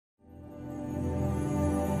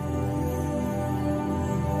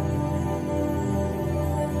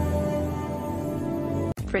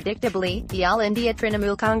Predictably, the All India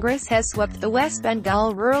Trinamool Congress has swept the West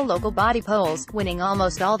Bengal rural local body polls, winning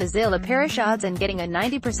almost all the Zilla Parishads and getting a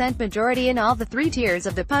 90% majority in all the three tiers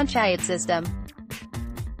of the Panchayat system.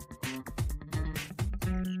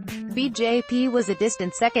 BJP was a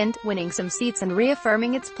distant second, winning some seats and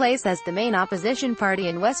reaffirming its place as the main opposition party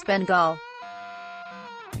in West Bengal.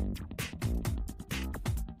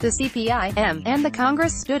 The CPI-M and the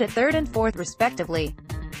Congress stood at third and fourth respectively.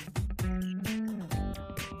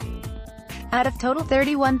 Out of total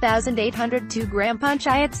 31,802 Gram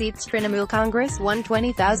Panchayat seats, Trinamool Congress won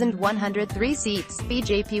 20,103 seats,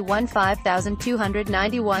 BJP won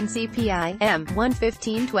 5,291, CPI-M won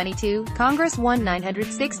 1,522, Congress won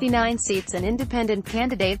 969 seats and independent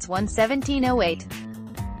candidates won 1,708.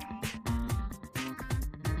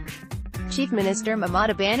 Chief Minister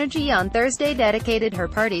Mamata Banerjee on Thursday dedicated her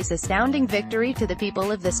party's astounding victory to the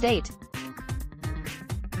people of the state.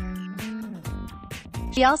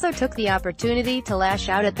 She also took the opportunity to lash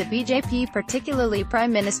out at the BJP, particularly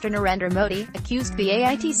Prime Minister Narendra Modi, accused the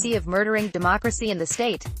AITC of murdering democracy in the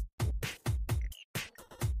state.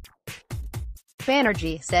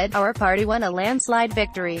 Banerjee said, "Our party won a landslide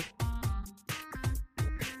victory.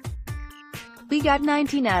 We got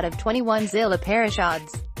 19 out of 21 Zilla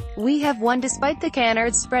Parishads. We have won despite the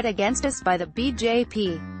canards spread against us by the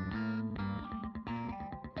BJP."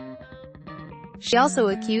 She also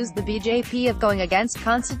accused the BJP of going against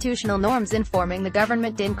constitutional norms in forming the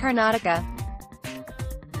government in Karnataka.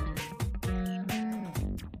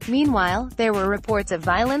 Meanwhile, there were reports of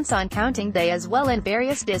violence on counting day as well in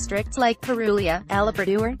various districts like Purulia,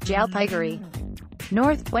 Alipurduar, Jalpaiguri,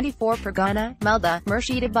 North 24 Pargana, Malda,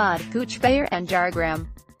 Murshidabad, Kuchbehar and Jhargram.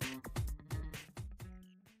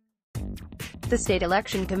 The State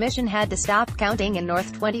Election Commission had to stop counting in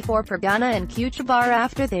North 24 Pargana and Kuchbehar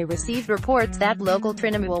after they received reports that local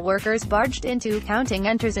Trinamool workers barged into counting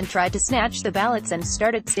enters and tried to snatch the ballots and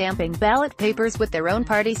started stamping ballot papers with their own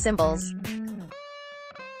party symbols.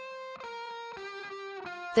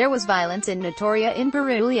 There was violence in Notoria in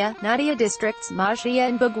Purulia, Nadia districts, Majia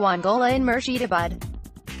and Bugwangola in Murshidabad.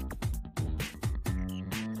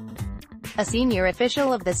 A senior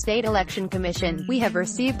official of the State Election Commission, "We have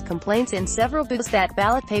received complaints in several booths that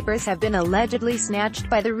ballot papers have been allegedly snatched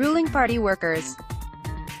by the ruling party workers.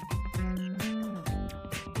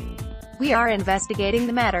 We are investigating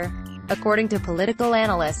the matter." According to political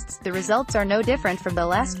analysts, the results are no different from the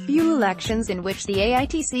last few elections in which the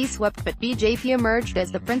AITC swept but BJP emerged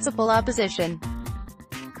as the principal opposition.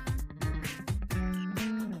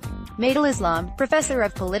 Maidul Islam, professor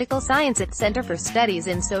of political science at Center for Studies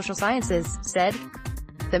in Social Sciences, said,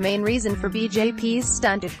 "The main reason for BJP's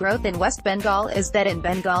stunted growth in West Bengal is that in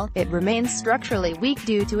Bengal, it remains structurally weak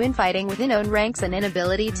due to infighting within own ranks and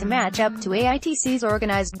inability to match up to AITC's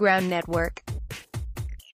organized ground network.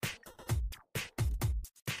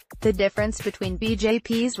 The difference between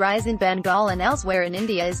BJP's rise in Bengal and elsewhere in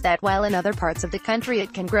India is that while in other parts of the country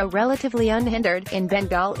it can grow relatively unhindered, in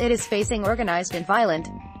Bengal it is facing organized and violent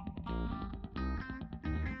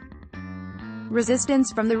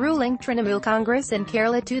resistance from the ruling Trinamool Congress in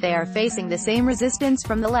Kerala too. They are facing the same resistance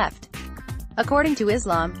from the left." According to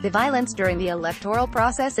Islam, the violence during the electoral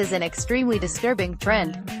process is an extremely disturbing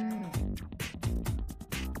trend.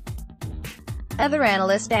 Other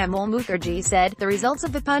analyst Amol Mukherjee said, "The results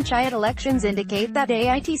of the Panchayat elections indicate that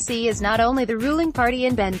AITC is not only the ruling party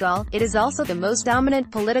in Bengal, it is also the most dominant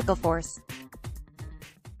political force.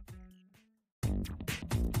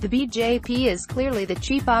 The BJP is clearly the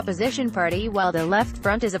chief opposition party while the left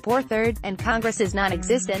front is a poor third, and Congress is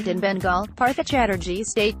non-existent in Bengal." Partha Chatterjee,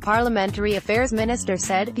 State Parliamentary Affairs Minister,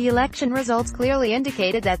 said, "The election results clearly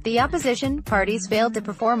indicated that the opposition parties failed to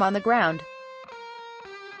perform on the ground.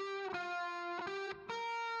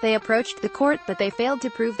 They approached the court but they failed to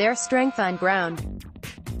prove their strength on ground.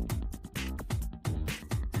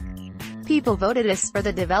 People voted us for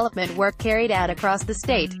the development work carried out across the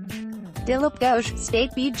state." Dilip Ghosh,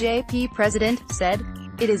 state BJP president, said,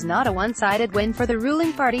 "It is not a one-sided win for the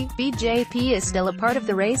ruling party. BJP is still a part of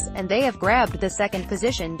the race, and they have grabbed the second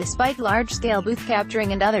position despite large-scale booth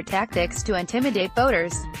capturing and other tactics to intimidate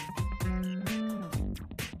voters.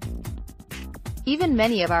 Even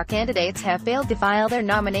many of our candidates have failed to file their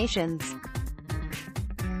nominations.